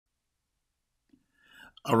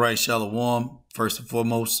All right, Shalom. First and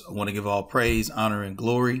foremost, I want to give all praise, honor, and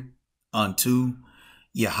glory unto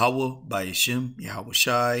Yahweh by Hashem, Yahweh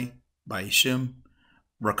Shai by Hashem,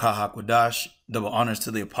 Rakah HaKodash. Double honors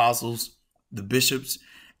to the apostles, the bishops,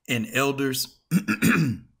 and elders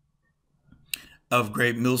of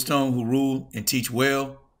Great Millstone who rule and teach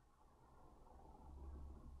well.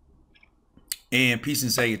 And peace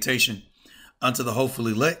and salutation unto the hopeful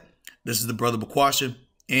elect. This is the brother Bakwasha.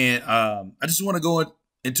 And I just want to go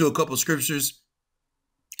into a couple of scriptures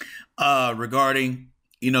regarding,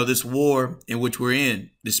 this war in which we're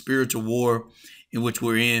in, the spiritual war in which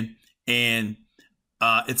we're in. And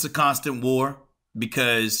it's a constant war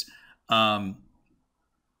because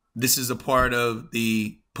this is a part of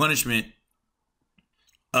the punishment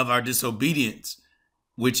of our disobedience,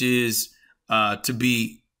 which is to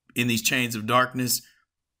be in these chains of darkness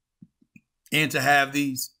and to have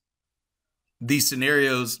these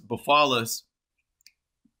scenarios befall us,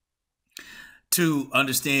 to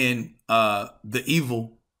understand the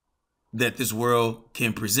evil that this world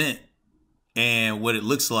can present and what it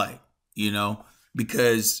looks like,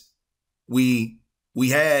 because we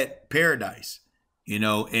had paradise,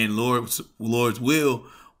 and Lord's will,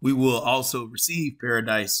 we will also receive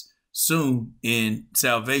paradise soon in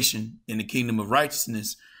salvation in the kingdom of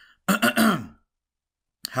righteousness.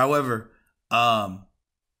 However, while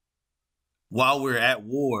we're at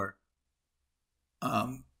war,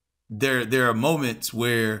 there are moments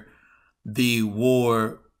where the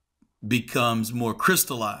war becomes more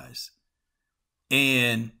crystallized.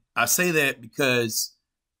 And I say that because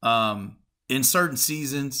in certain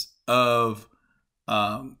seasons of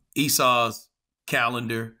Esau's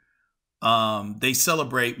calendar, they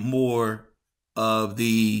celebrate more of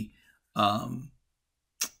the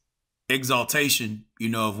exaltation,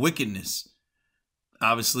 of wickedness.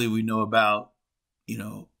 Obviously, we know about,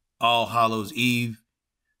 All Hallows Eve,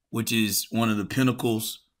 which is one of the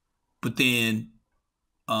pinnacles. But then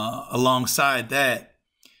alongside that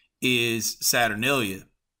is Saturnalia,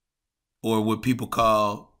 or what people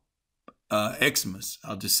call Xmas.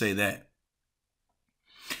 I'll just say that.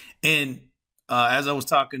 And as I was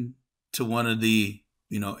talking to one of the,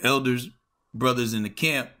 elders, brothers in the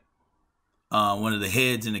camp, one of the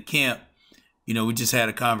heads in the camp, we just had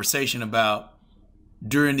a conversation about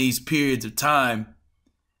during these periods of time,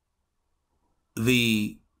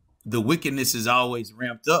 the wickedness is always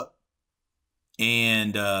ramped up.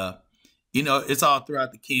 And, it's all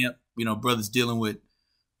throughout the camp, brothers dealing with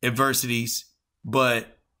adversities.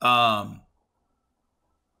 But I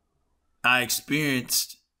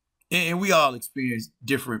experienced, and we all experience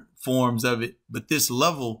different forms of it, but this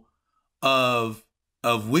level of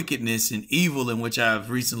wickedness and evil in which I've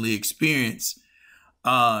recently experienced,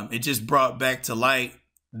 it just brought back to light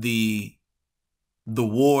the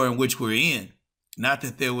war in which we're in. Not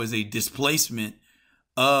that there was a displacement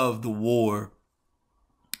of the war,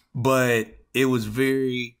 but it was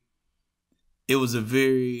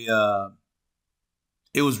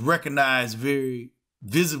recognized very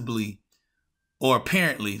visibly or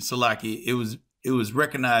apparently. So like it was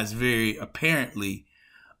recognized very apparently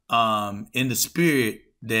in the spirit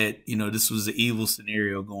that, this was an evil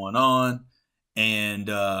scenario going on. And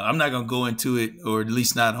I'm not going to go into it, or at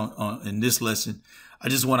least not in this lesson. I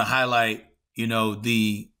just want to highlight,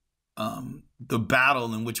 the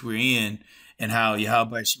battle in which we're in, and how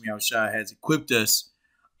Yahweh Shai has equipped us,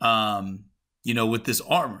 with this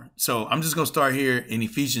armor. So I'm just going to start here in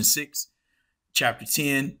Ephesians 6, chapter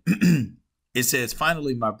 10. It says,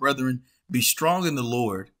 "Finally, my brethren, be strong in the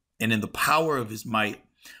Lord and in the power of his might.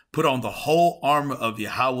 Put on the whole armor of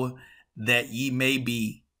Yahweh, that ye may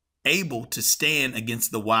be able to stand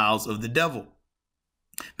against the wiles of the devil,"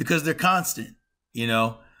 because they're constant,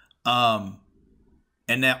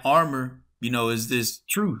 and that armor, is this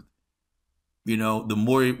truth. The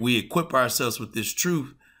more we equip ourselves with this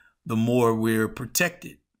truth, the more we're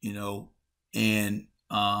protected, and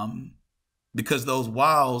because those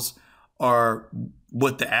wiles are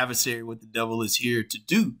what the adversary, what the devil is here to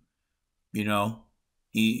do.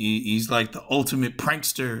 He's like the ultimate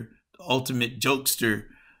prankster, the ultimate jokester,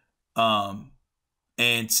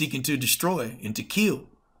 and seeking to destroy and to kill,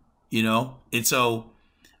 and so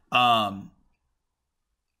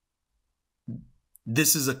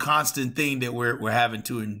this is a constant thing that we're having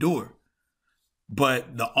to endure.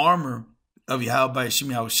 But the armor of Yahweh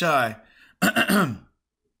Shai Shai,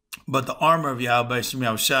 but the armor of Yahweh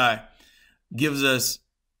Shai gives us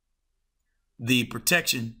the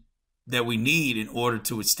protection that we need in order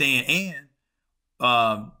to withstand,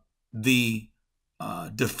 and the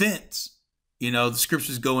defense. The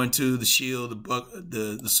scriptures go into the shield,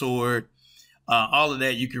 the sword, All of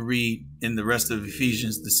that you can read in the rest of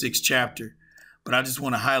Ephesians, the 6th chapter. But I just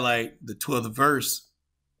want to highlight the 12th verse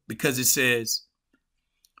because it says,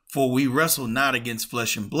 "For we wrestle not against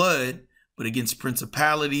flesh and blood, but against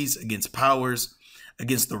principalities, against powers,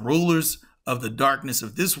 against the rulers of the darkness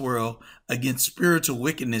of this world, against spiritual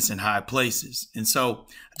wickedness in high places." And so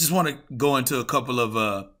I just want to go into a couple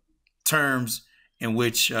of terms in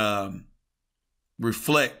which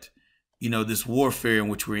reflect, this warfare in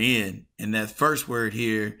which we're in. And that first word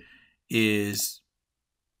here is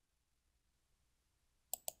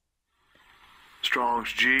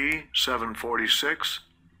Strong's G 746,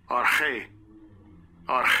 arche,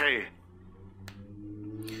 arche.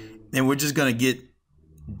 And we're just going to get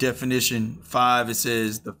definition 5. It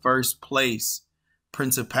says the first place,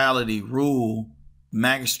 principality, rule,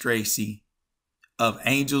 magistracy of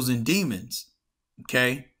angels and demons.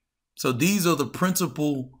 Okay. So these are the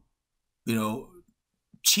principal,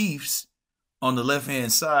 chiefs on the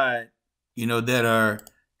left-hand side, that are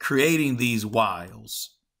creating these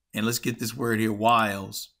wiles. And let's get this word here,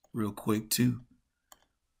 wiles, real quick too.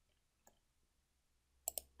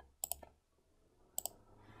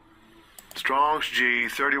 Strong's G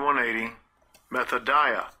 3180,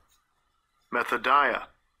 methodia, methodia.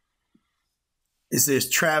 It says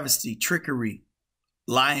travesty, trickery,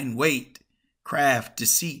 lie in wait, craft,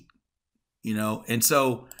 deceit, and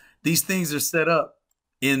so these things are set up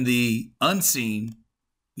in the unseen,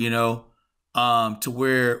 to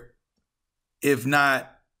where if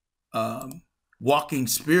not walking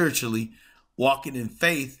spiritually, walking in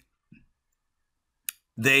faith,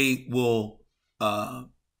 they will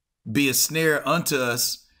be a snare unto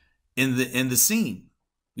us in the scene,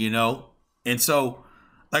 And so,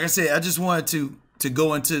 like I said, I just wanted to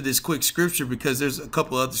go into this quick scripture because there's a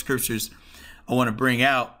couple other scriptures I want to bring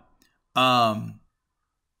out. And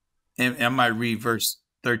I might read verse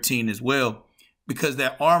 13 as well, because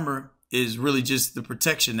that armor is really just the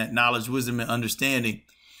protection, that knowledge, wisdom, and understanding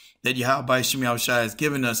that Yahweh Shem Yahushua has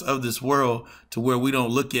given us of this world, to where we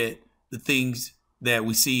don't look at the things that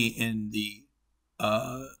we see in the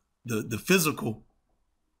physical,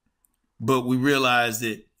 but we realize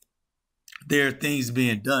that there are things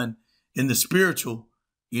being done in the spiritual,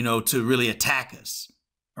 to really attack us.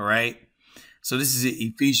 All right. So this is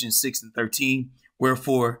Ephesians 6:13.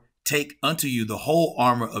 "Wherefore take unto you the whole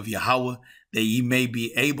armor of Yahweh, that ye may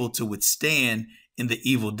be able to withstand in the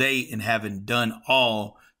evil day, and having done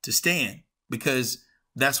all to stand." Because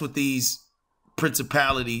that's what these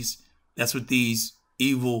principalities, that's what these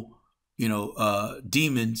evil,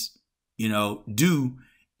 demons, do,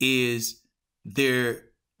 is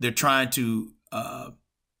they're trying to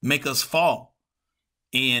make us fall,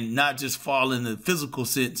 and not just fall in the physical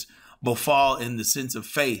sense, but fall in the sense of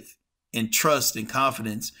faith and trust and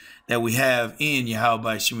confidence that we have in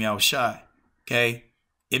Yahweh Shem Yahushua. Okay.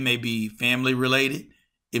 It may be family related.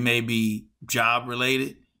 It may be job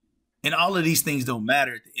related. And all of these things don't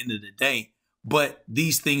matter at the end of the day, but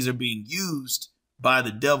these things are being used by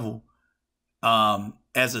the devil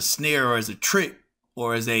as a snare, or as a trick,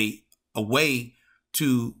 or as a way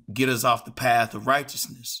to get us off the path of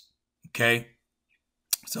righteousness. Okay.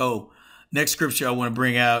 So next scripture I want to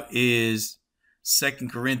bring out is 2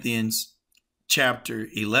 Corinthians chapter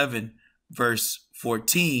 11, verse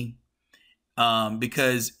 14,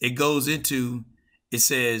 because it goes into, it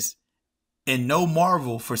says, "And no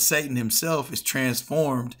marvel, for Satan himself is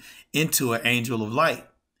transformed into an angel of light."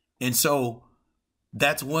 And so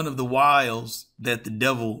that's one of the wiles that the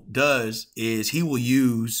devil does, is he will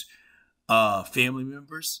use family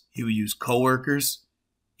members. He will use coworkers.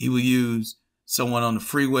 He will use someone on the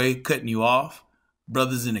freeway cutting you off.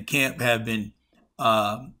 Brothers in the camp have been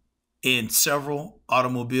in several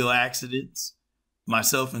automobile accidents,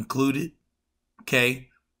 myself included. Okay.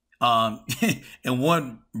 And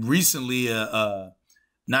one recently,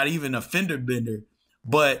 not even a fender bender,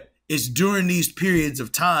 but it's during these periods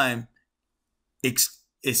of time,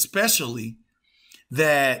 especially,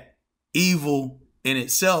 that evil in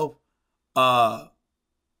itself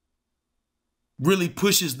really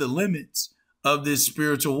pushes the limits of this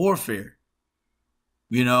spiritual warfare,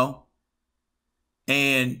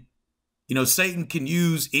 and, Satan can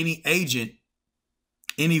use any agent,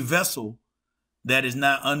 any vessel that is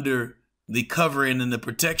not under the covering and the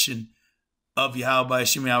protection of Yahweh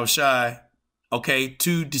Shem Yahushua, okay,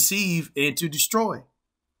 to deceive and to destroy.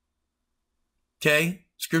 Okay.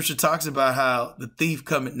 Scripture talks about how the thief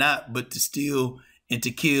cometh not but to steal and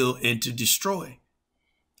to kill and to destroy.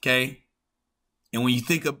 Okay. And when you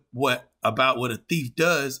think of about what a thief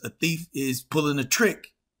does, a thief is pulling a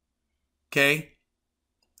trick. Okay.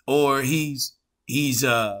 Or he's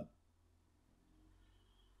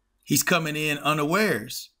He's coming in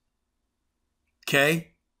unawares. Okay.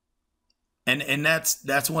 And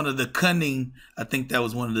that's one of the cunning. I think that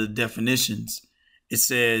was one of the definitions. It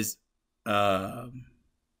says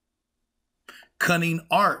cunning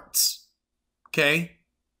arts. Okay.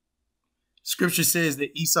 Scripture says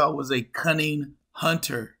that Esau was a cunning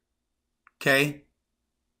hunter. Okay.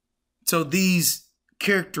 So these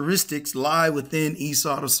characteristics lie within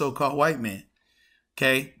Esau, the so-called white man.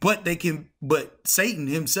 Okay. But Satan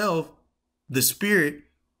himself, the spirit,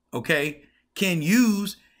 okay, can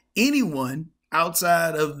use anyone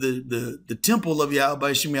outside of the temple of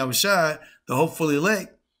Yahweh Shem Yahushai, the hopefully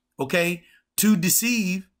elect, okay, to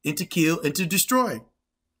deceive and to kill and to destroy.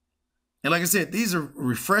 And like I said, these are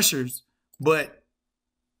refreshers, but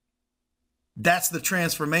that's the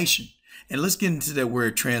transformation. And let's get into that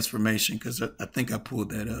word transformation, because I think I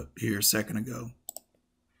pulled that up here a second ago.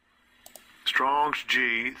 Strong's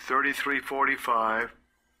G 3345,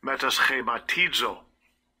 metaschematizo.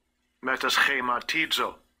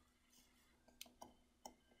 Metaschematizo.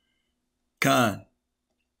 Khan.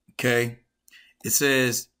 Okay. It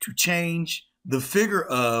says to change the figure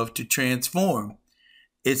of, to transform.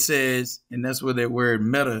 It says, and that's where that word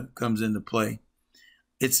meta comes into play.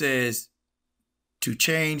 It says to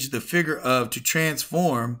change the figure of, to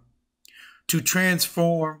transform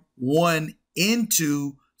one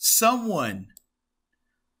into someone,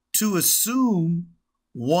 to assume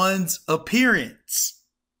one's appearance.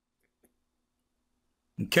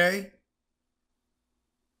 Okay.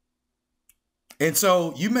 And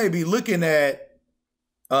so you may be looking at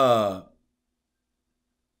a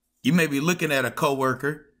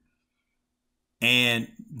coworker,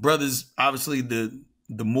 and brothers, obviously the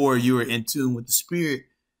more you are in tune with the spirit,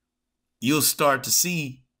 you'll start to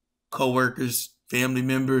see coworkers, family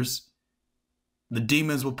members, the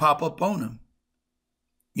demons will pop up on them.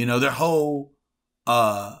 You know, their whole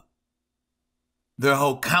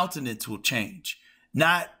countenance will change.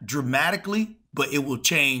 Not dramatically, but it will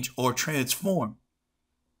change or transform.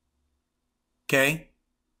 Okay?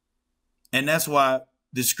 And that's why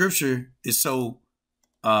the scripture is so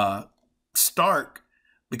stark,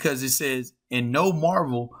 because it says, and no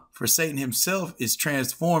marvel, for Satan himself is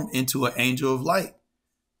transformed into an angel of light.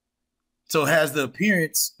 So it has the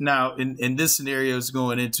appearance. Now, in this scenario, it's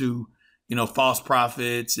going into, you know, false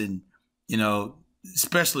prophets and, you know,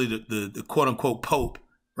 especially the quote unquote Pope,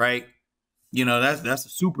 right? You know, that's a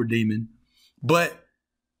super demon. But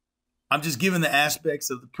I'm just giving the aspects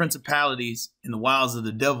of the principalities and the wiles of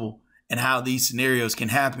the devil and how these scenarios can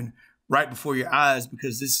happen right before your eyes,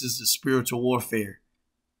 because this is a spiritual warfare.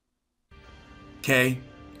 Okay?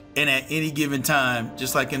 And at any given time,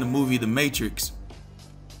 just like in the movie The Matrix,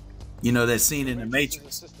 you know, that scene in The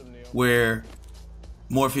Matrix where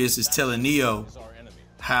Morpheus is telling Neo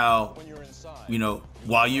how, you know,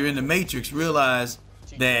 while you're in the Matrix, realize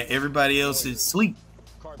that everybody else is asleep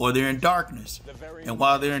or they're in darkness. And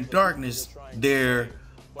while they're in darkness, they're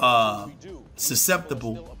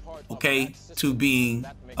susceptible, okay, to being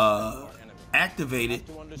activated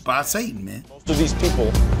by Satan, man. Most of these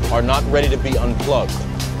people are not ready to be unplugged.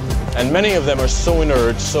 And many of them are so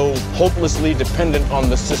inert, so hopelessly dependent on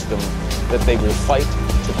the system that they will fight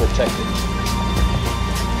to protect it.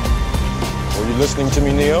 Were you listening to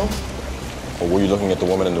me, Neo? Or were you looking at the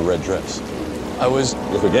woman in the red dress? I was.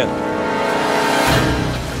 Look again.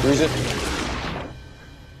 Who is it?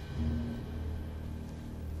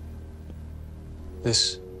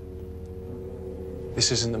 This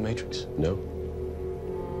isn't the Matrix. No.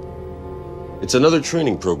 It's another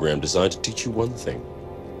training program designed to teach you one thing.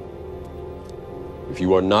 If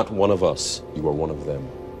you are not one of us, you are one of them.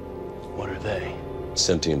 What are they?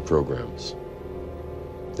 Sentient programs.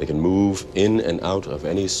 They can move in and out of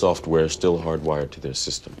any software still hardwired to their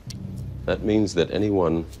system. That means that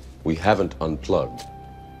anyone we haven't unplugged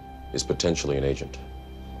is potentially an agent.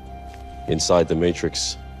 Inside the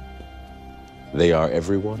Matrix, they are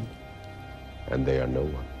everyone, and they are no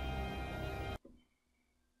one.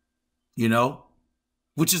 You know,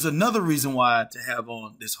 which is another reason why to have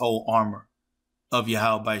on this whole armor of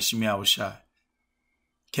Yahweh Shem Yahushai.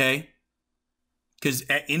 Okay? Because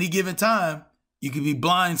at any given time, you can be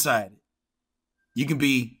blindsided. You can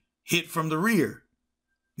be hit from the rear,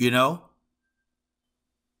 you know?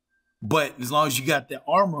 But as long as you got that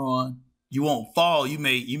armor on, you won't fall. You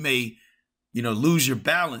may, you know, lose your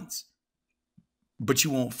balance, but you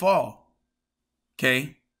won't fall.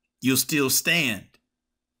 Okay? You'll still stand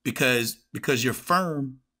because you're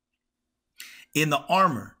firm in the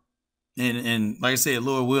armor. And like I said,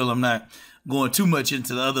 Lord will, I'm not going too much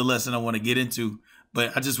into the other lesson I want to get into,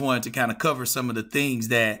 but I just wanted to kind of cover some of the things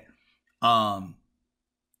that I'm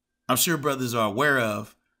sure brothers are aware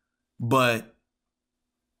of, But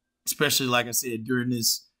especially, like I said, during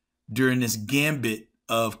this gambit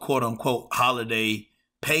of quote unquote holiday,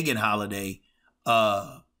 pagan holiday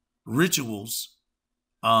rituals,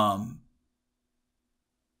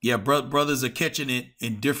 brothers are catching it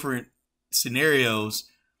in different scenarios.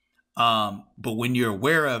 But when you're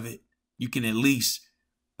aware of it, you can at least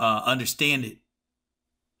understand it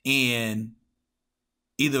and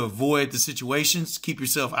either avoid the situations, keep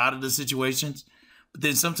yourself out of the situations. But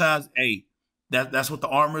then sometimes, hey, that's what the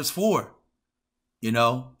armor is for. You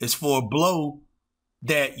know, it's for a blow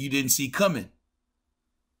that you didn't see coming.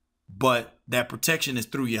 But that protection is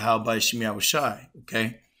through Yahweh Shem Yahushai.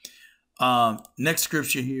 Okay. Next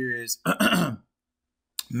scripture here is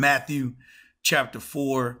Matthew chapter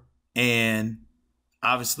 4. And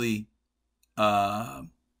obviously,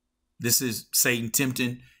 this is Satan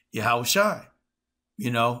tempting Yahushai,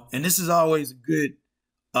 you know, and this is always a good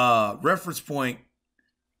reference point,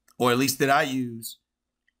 or at least that I use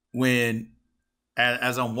when,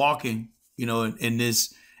 as I'm walking, you know, in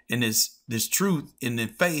this truth, in the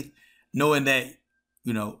faith, knowing that,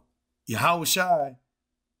 you know, Yahushai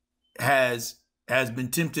has been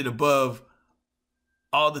tempted above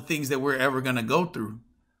all the things that we're ever going to go through,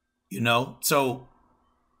 you know. So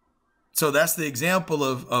that's the example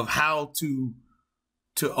of how to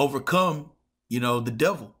overcome, you know, the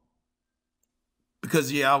devil,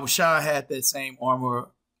 because Yahushua had that same armor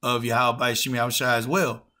of Yahweh Shem Yahushua as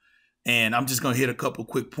well. And I'm just going to hit a couple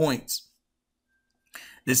quick points.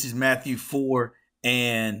 This is Matthew 4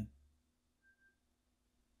 and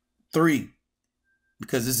 3,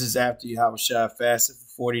 because this is after Yahushua fasted for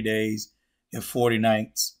 40 days and 40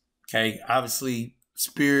 nights. Okay. Obviously,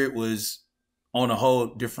 spirit was on a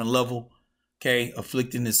whole different level. Okay.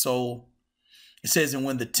 Afflicting his soul. It says, and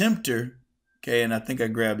when the tempter, okay, and I think I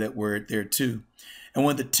grabbed that word there too. And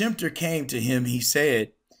when the tempter came to him, he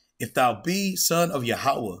said, if thou be son of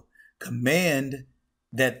Yahweh, command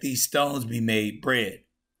that these stones be made bread.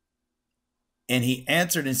 And he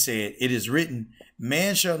answered and said, it is written,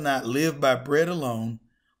 man shall not live by bread alone,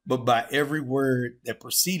 but by every word that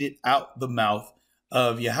proceeded out the mouth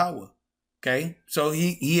of Yahweh. Okay. So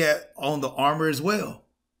he had on the armor as well.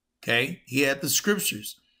 Okay. He had the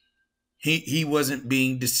scriptures. He wasn't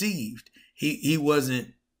being deceived. He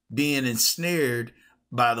wasn't being ensnared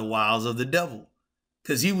by the wiles of the devil,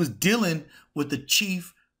 because he was dealing with the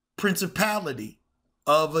chief principality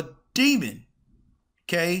of a demon.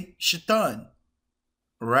 Okay. Shaitan.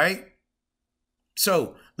 Right.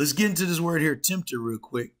 So let's get into this word here, tempter, real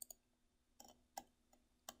quick.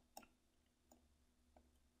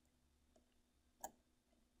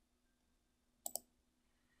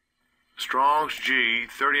 Strong's G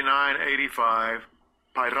 3985,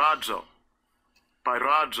 Pyrazzo.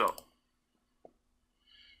 Pyrazzo.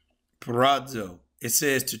 Parazzo. It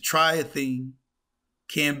says to try a thing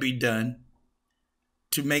can be done,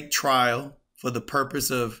 to make trial for the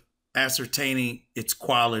purpose of ascertaining its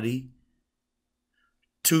quality,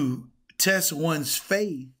 to test one's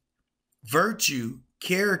faith, virtue,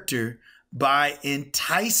 character by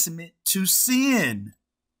enticement to sin.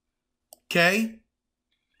 Okay.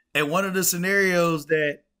 And one of the scenarios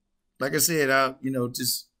that, like I said,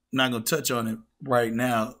 just not going to touch on it right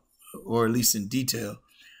now, or at least in detail,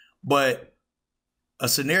 but a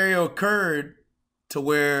scenario occurred to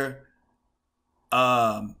where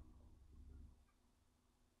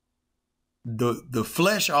the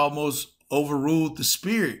flesh almost overruled the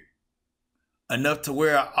spirit enough to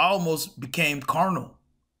where I almost became carnal,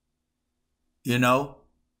 you know?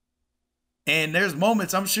 And there's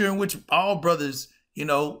moments, I'm sure, in which all brothers, you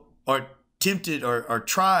know, are tempted or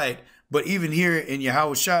tried, but even here in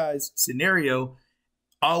Yahushua's scenario,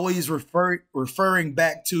 always referring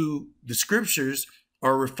back to the scriptures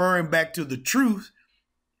or referring back to the truth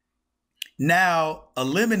now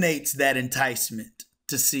eliminates that enticement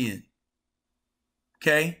to sin.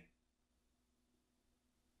 Okay?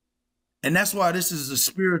 And that's why this is a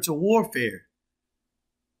spiritual warfare.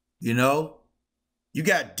 You know? You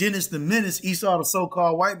got Dennis the Menace, Esau the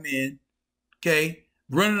so-called white man, okay,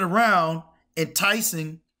 running around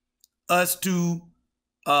enticing us to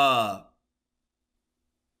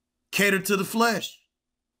cater to the flesh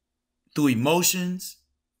through emotions,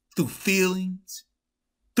 through feelings,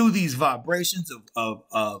 through these vibrations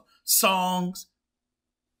of songs,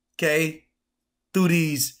 okay, through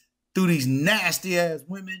these nasty ass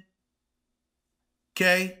women,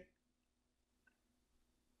 okay.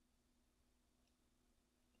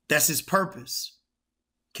 That's his purpose,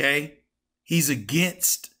 okay? He's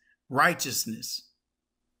against righteousness,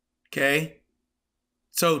 okay?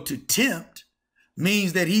 So to tempt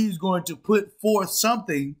means that he's going to put forth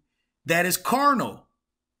something that is carnal,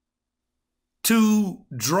 to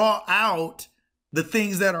draw out the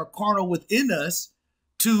things that are carnal within us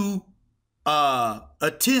to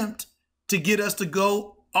attempt to get us to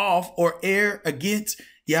go off or err against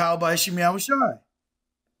Yahweh Shem Yahushai.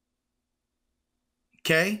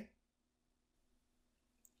 Okay?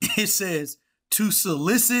 It says to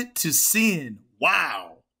solicit to sin.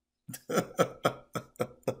 Wow.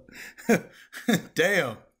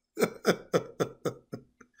 Damn.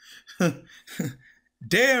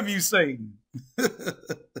 Damn you, Satan.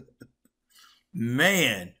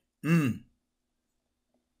 Man.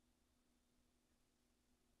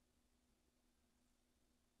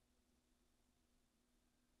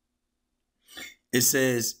 It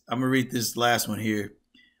says, I'm going to read this last one here.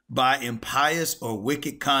 By impious or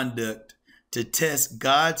wicked conduct, to test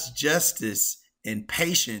God's justice and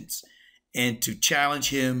patience, and to challenge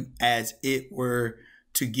him as it were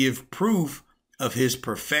to give proof of his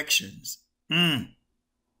perfections. To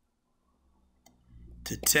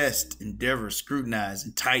test, endeavor, scrutinize,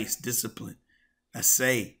 entice, discipline,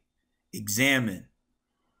 assay, examine.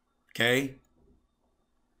 Okay?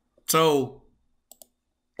 So,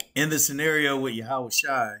 in the scenario with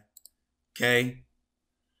Yahushai, okay,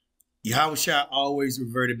 Yahushua always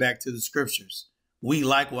reverted back to the scriptures. We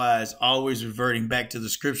likewise always reverting back to the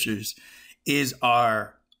scriptures is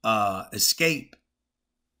our escape.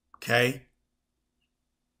 Okay.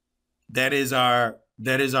 That is our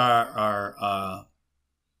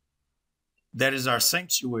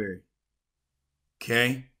sanctuary.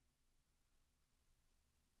 Okay.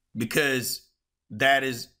 Because that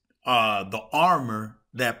is the armor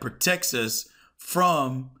that protects us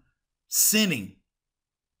from sinning.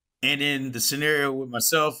 And in the scenario with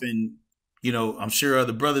myself and, I'm sure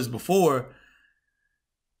other brothers before,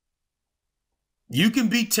 you can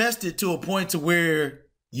be tested to a point to where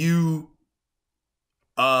you,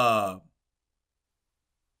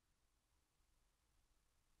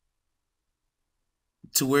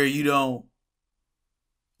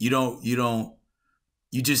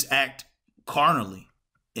 you just act carnally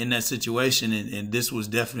in that situation. And this was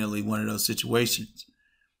definitely one of those situations,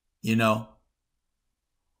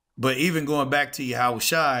 But even going back to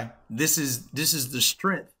Yahushai, this is the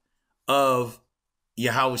strength of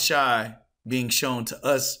Yahushai being shown to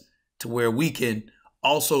us to where we can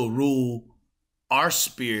also rule our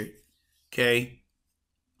spirit, okay,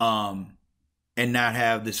 and not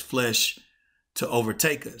have this flesh to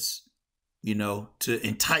overtake us, to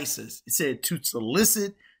entice us. It said to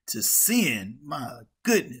solicit to sin. My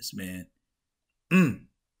goodness, man. And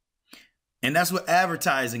that's what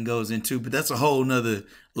advertising goes into, but that's a whole nother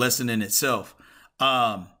lesson in itself.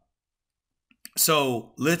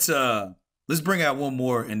 So let's bring out one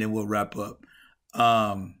more and then we'll wrap up.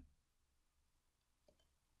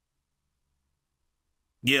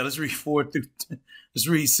 Let's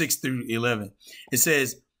read 6 through 11. It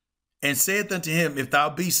says, and saith unto him, if thou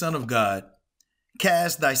be son of God,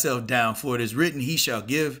 cast thyself down, for it is written, he shall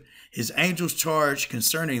give his angels charge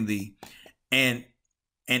concerning thee, and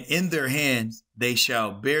in their hands they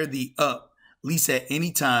shall bear thee up, lest at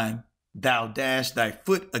any time thou dash thy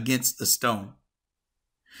foot against a stone.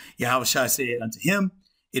 Yahushua said unto him,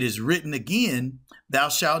 it is written again, thou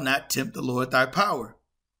shalt not tempt the Lord thy power.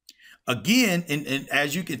 Again, and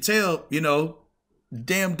as you can tell, the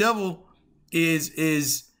damn devil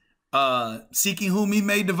is seeking whom he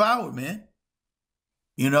may devour, man.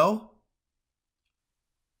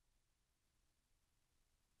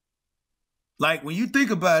 Like when you think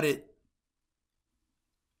about it,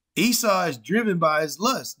 Esau is driven by his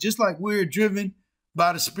lust, just like we're driven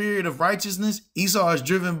by the spirit of righteousness. Esau is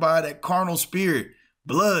driven by that carnal spirit,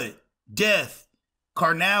 blood, death,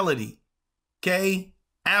 carnality, okay,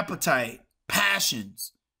 appetite,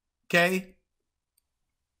 passions, okay.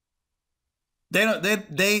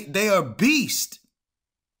 They are beast,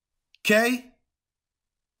 okay.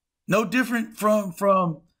 No different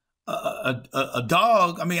from a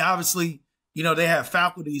dog. I mean, obviously, they have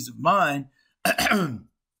faculties of mind,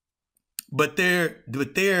 but they're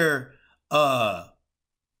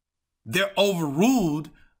overruled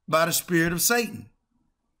by the spirit of Satan.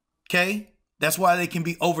 Okay, that's why they can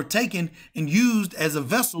be overtaken and used as a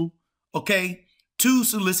vessel, okay, to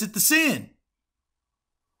solicit the sin.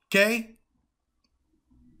 Okay,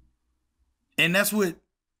 and that's what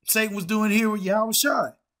Satan was doing here with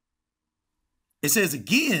Yahushua. It says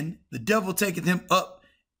again, the devil taketh him up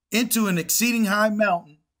into an exceeding high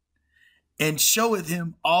mountain and showeth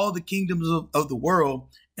him all the kingdoms of the world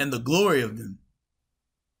and the glory of them.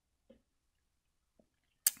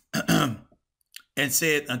 And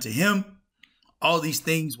said unto him, all these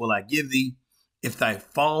things will I give thee if thou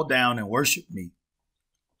fall down and worship me.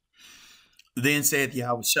 Then saith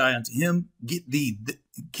Yahushua unto him, get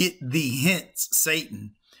thee hence,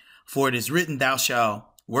 Satan, for it is written, thou shalt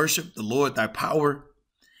worship the Lord thy power,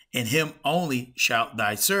 and him only shalt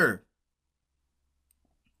thou serve.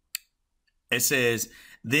 It says,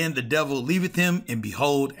 then the devil leaveth him, and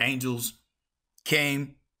behold, angels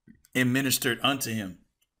came and ministered unto him.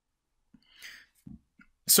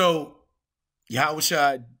 So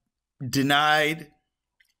Yahushua denied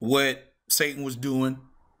what Satan was doing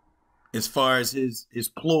as far as his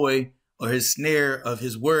ploy or his snare of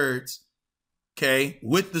his words, okay,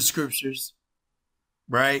 with the scriptures,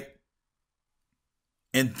 right?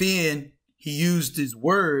 And then he used his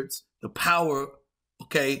words, the power,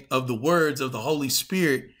 okay, of the words of the Holy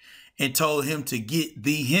Spirit, and told him to get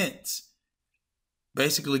thee hence.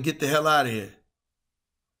 Basically, get the hell out of here.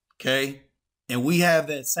 Okay? And we have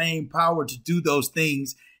that same power to do those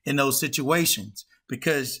things in those situations,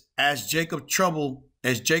 because as Jacob's trouble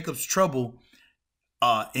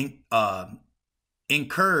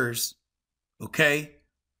incurs, okay,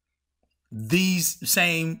 these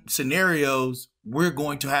same scenarios we're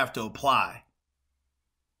going to have to apply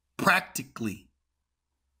practically,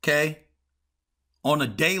 okay, on a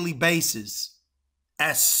daily basis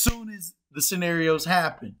as soon as the scenarios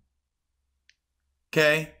happen,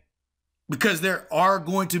 okay? Because there are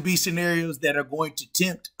going to be scenarios that are going to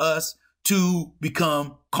tempt us to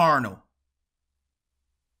become carnal.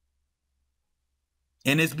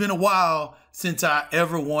 And it's been a while since I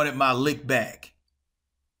ever wanted my lick back.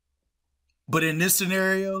 But in this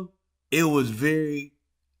scenario, it was very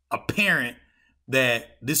apparent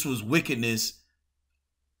that this was wickedness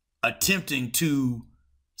attempting to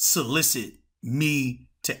solicit me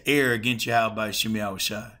to err against Yahweh Shem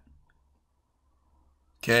Yahushai.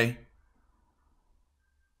 Okay?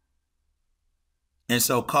 And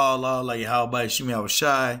so call Allah Yahweh Shem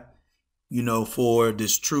Yahushai, you know, for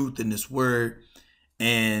this truth and this word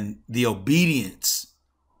and the obedience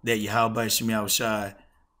that Yahweh Shem Yahushai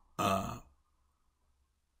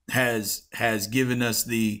has given us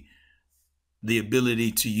the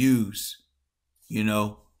ability to use, you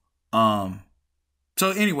know.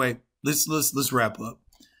 So anyway, let's wrap up.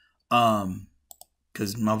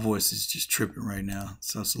 Because my voice is just tripping right now.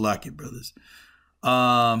 So like it, brothers.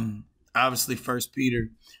 Obviously, 1 Peter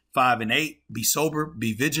 5:8, be sober,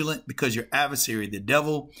 be vigilant, because your adversary, the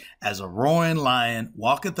devil, as a roaring lion,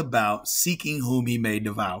 walketh about, seeking whom he may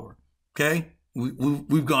devour. Okay?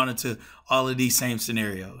 We've gone into all of these same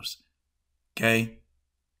scenarios. Okay?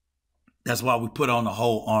 That's why we put on the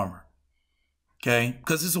whole armor. Okay?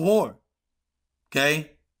 Because it's a war.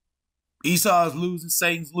 Okay? Esau is losing,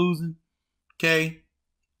 Satan's losing. Okay?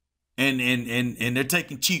 And they're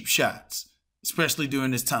taking cheap shots, especially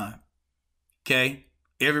during this time. Okay?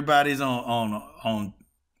 Everybody's on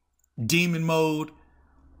demon mode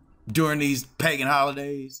during these pagan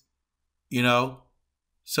holidays, you know?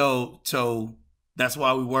 So that's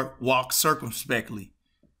why we walk circumspectly.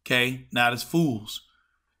 Okay? Not as fools.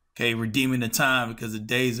 Okay? Redeeming the time because the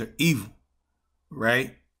days are evil.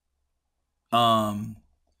 Right?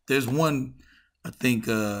 There's one, I think,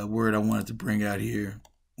 word I wanted to bring out here.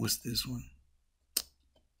 What's this one?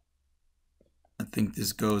 I think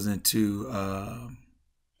this goes into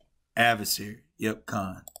adversary. Yep,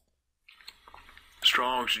 Khan.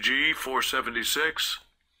 Strong's G 476.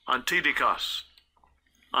 Antidikos.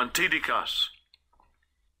 Antidikos.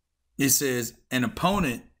 It says an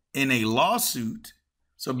opponent in a lawsuit.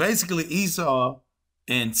 So basically Esau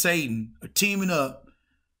and Satan are teaming up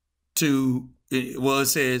to, well, it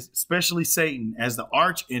says especially Satan as the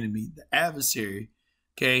arch enemy, the adversary.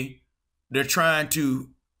 Okay. They're trying to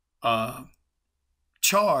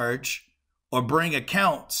charge or bring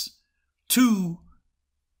accounts to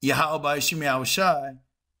Yahweh Shem Yahushai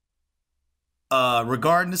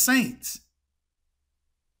regarding the saints.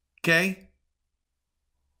 Okay?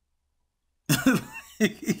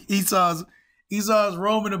 Esau's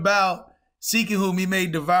roaming about seeking whom he may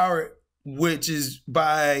devour, which is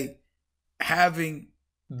by having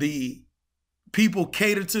the people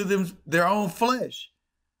cater to them their own flesh,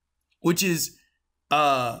 which is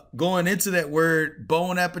going into that word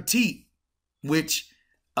bon appetit, which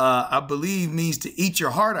I believe means to eat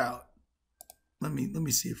your heart out. Let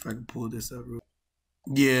me see if I can pull this up.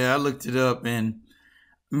 Yeah, I looked it up, and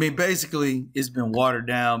I mean, basically it's been watered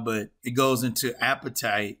down, but it goes into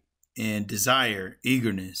appetite and desire,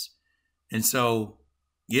 eagerness. And so,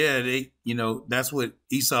 yeah, they, you know, that's what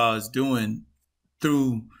Esau is doing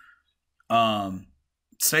through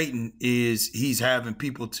Satan, is he's having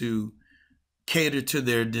people to cater to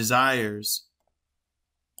their desires,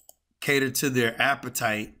 cater to their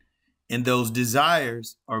appetite, and those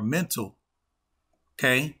desires are mental.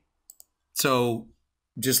 Okay? So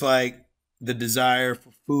just like the desire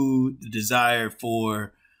for food, the desire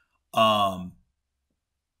for,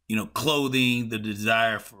 clothing, the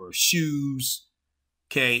desire for shoes.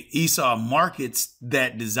 Okay. Esau markets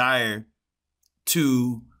that desire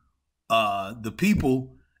to the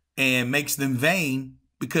people and makes them vain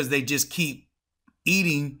because they just keep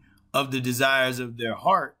eating of the desires of their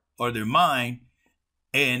heart or their mind,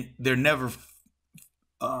 and they're never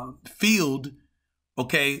filled,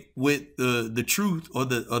 okay, with the truth or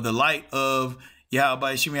the light of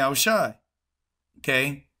Yahweh Shem Yahushai.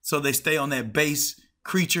 Okay, so they stay on that base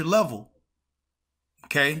creature level.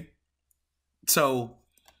 Okay, so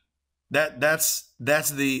that's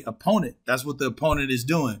the opponent. That's what the opponent is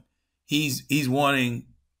doing. He's wanting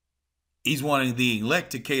the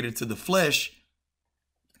elect to cater to the flesh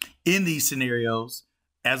in these scenarios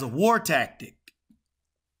as a war tactic.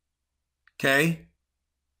 Okay,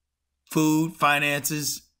 food,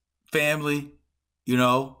 finances, family,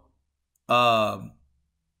 fun.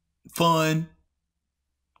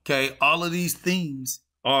 Okay, all of these things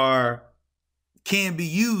can be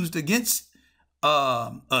used against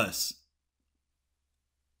us.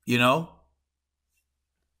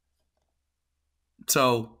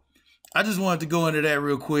 So I just wanted to go into that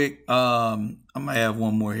real quick. I might have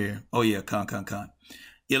one more here. Oh yeah, con.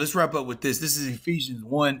 Yeah, let's wrap up with this. This is Ephesians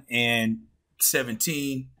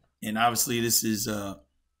 1:17, and obviously this is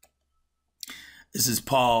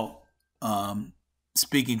Paul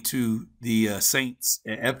speaking to the saints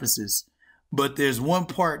at Ephesus. But there's one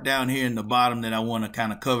part down here in the bottom that I want to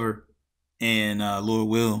kind of cover, and Lord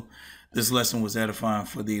will, this lesson was edifying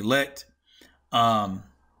for the elect.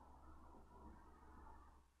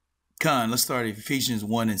 Let's start at Ephesians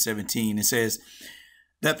 1:17. It says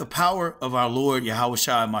that the power of our Lord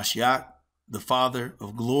Yahushua Mashiach, the Father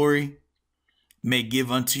of glory, may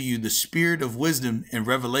give unto you the spirit of wisdom and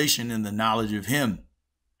revelation in the knowledge of him,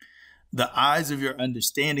 the eyes of your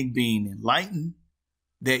understanding being enlightened,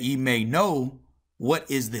 that ye may know what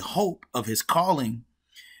is the hope of his calling,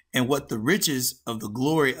 and what the riches of the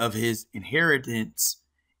glory of his inheritance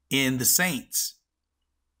in the saints,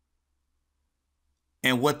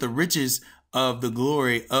 and what the riches of the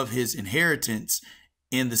glory of his inheritance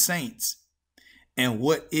in the saints, and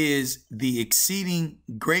what is the exceeding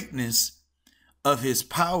greatness of his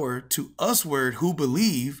power to usward who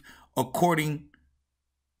believe, according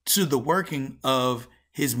to the working of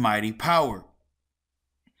his mighty power,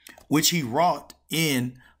 which he wrought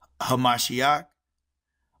in Hamashiach,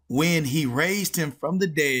 when he raised him from the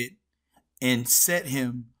dead and set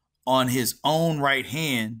him on his own right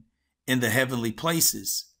hand in the heavenly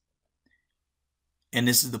places. And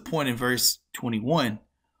this is the point in verse 21,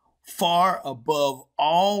 far above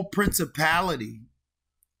all principality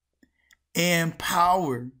and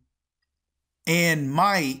power and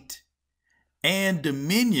might and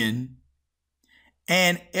dominion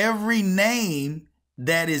and every name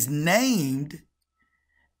that is named,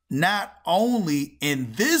 not only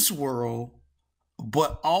in this world,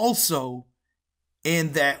 but also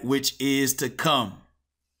in that which is to come.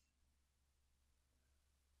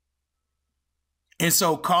 And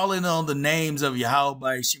so calling on the names of Yahweh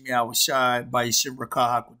by Yishim Yahushai, by Yishim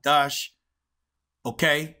Rakah HaKodash,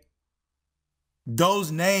 okay?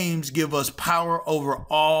 Those names give us power over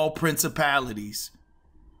all principalities.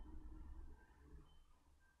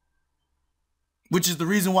 Which is the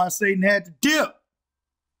reason why Satan had to dip.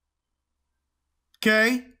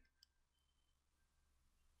 Okay?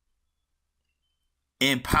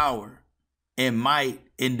 And power and might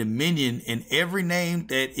and dominion and every name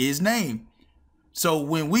that is named. So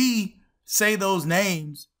when we say those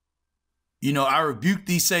names, I rebuke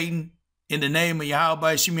thee, Satan, in the name of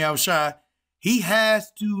Yahweh Shem Yahushai, he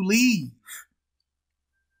has to leave.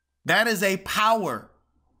 That is a power.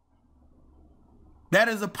 That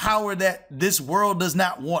is a power that this world does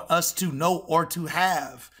not want us to know or to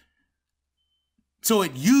have. So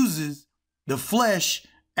it uses the flesh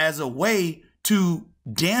as a way to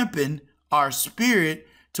dampen our spirit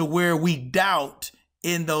to where we doubt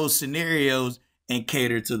in those scenarios and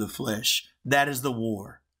cater to the flesh. That is the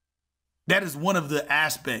war. That is one of the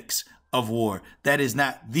aspects of war. That is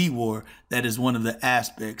not the war. That is one of the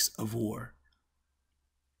aspects of war.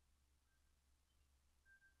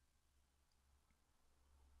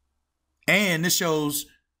 And this shows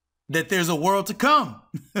that there's a world to come.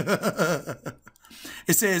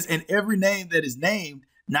 It says, in every name that is named,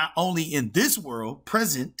 not only in this world,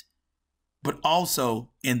 present, but also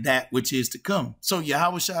in that which is to come. So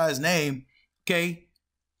Yahushai's name, okay,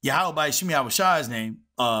 Yahweh by Shem Yahushai's name,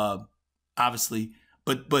 obviously,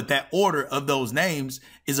 but that order of those names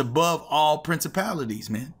is above all principalities,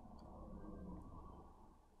 man.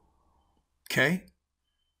 Okay.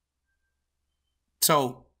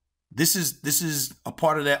 So this is a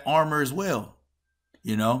part of that armor as well.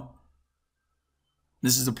 You know,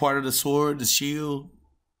 this is a part of the sword, the shield,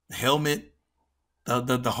 the helmet,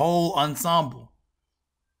 the whole ensemble.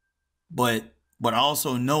 But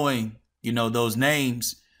also knowing, you know, those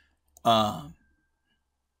names, that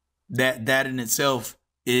in itself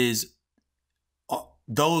is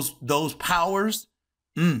those powers.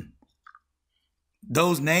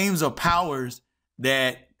 Those names are powers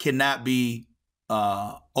that cannot be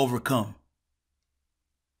overcome.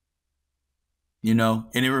 You know,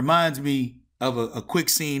 and it reminds me of a quick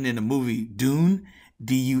scene in the movie Dune,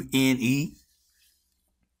 Dune,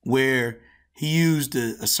 where he used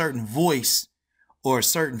a certain voice or a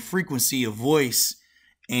certain frequency of voice,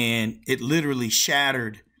 and it literally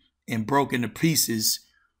shattered and broke into pieces,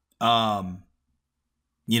 you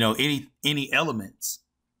know, any elements.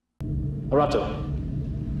 Arato.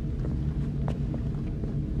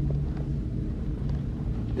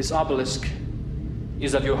 This obelisk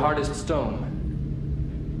is of your hardest stone.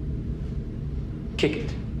 Kick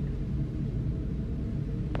it.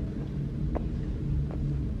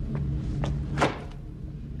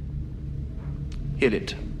 Hit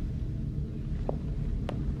it.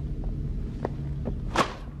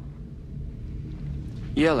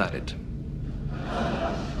 Yell at it.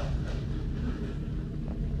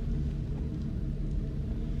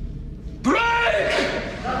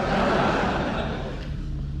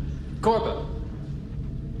 Corba,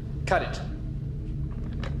 cut it.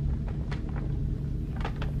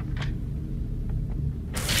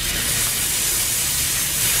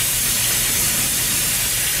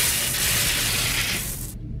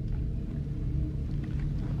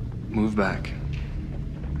 Move back.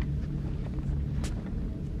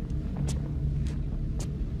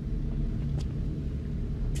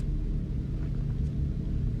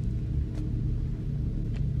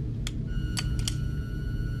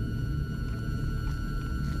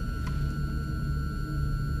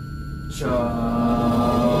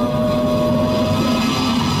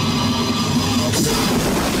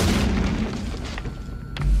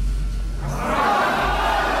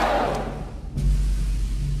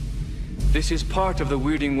 This is part of the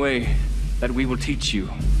weirding way that we will teach you.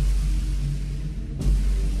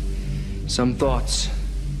 Some thoughts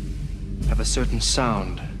have a certain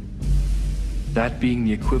sound, that being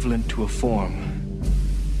the equivalent to a form.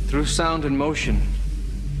 Through sound and motion,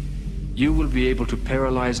 you will be able to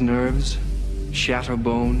paralyze nerves, shatter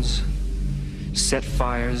bones, set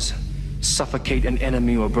fires, suffocate an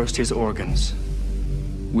enemy or burst his organs.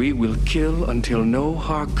 We will kill until no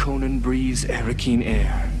Harkonnen breathes Arakeen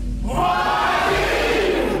air.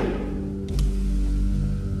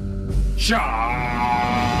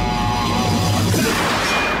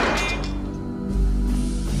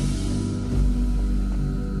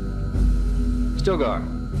 Stilgar.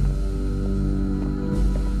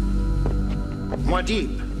 More deep.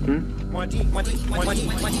 More deep, more deep, more deep,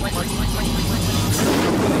 more deep, more deep.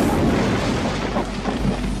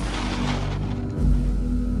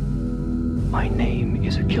 My name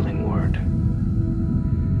is a killing word.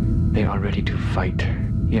 They are ready to fight,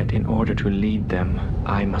 yet in order to lead them,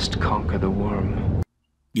 I must conquer the worm.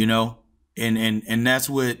 You know, and that's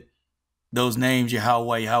what those names,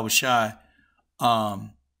 Yahweh, Yahushai,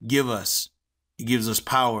 give us. It gives us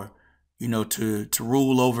power, you know, to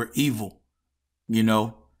rule over evil, you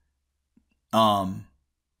know,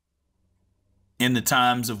 in the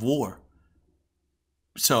times of war.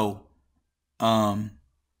 So, I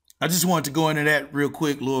just wanted to go into that real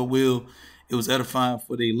quick, Lord will. It was edifying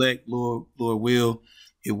for the elect, Lord will.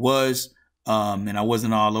 It was, and I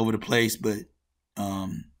wasn't all over the place, but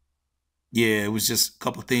yeah, it was just a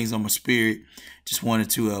couple of things on my spirit. Just wanted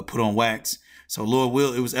to put on wax. So Lord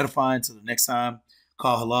will, it was edifying. Till the next time,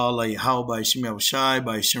 call halal la Yahweh by Yishim Yahushai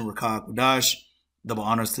by Yishim Rakah Qudash. Double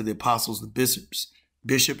honors to the apostles, the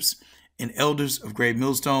bishops, and elders of Great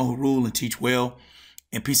Millstone who rule and teach well,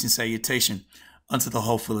 and peace and salutation unto the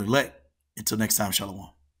hopeful elect. Until next time,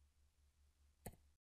 Shalom.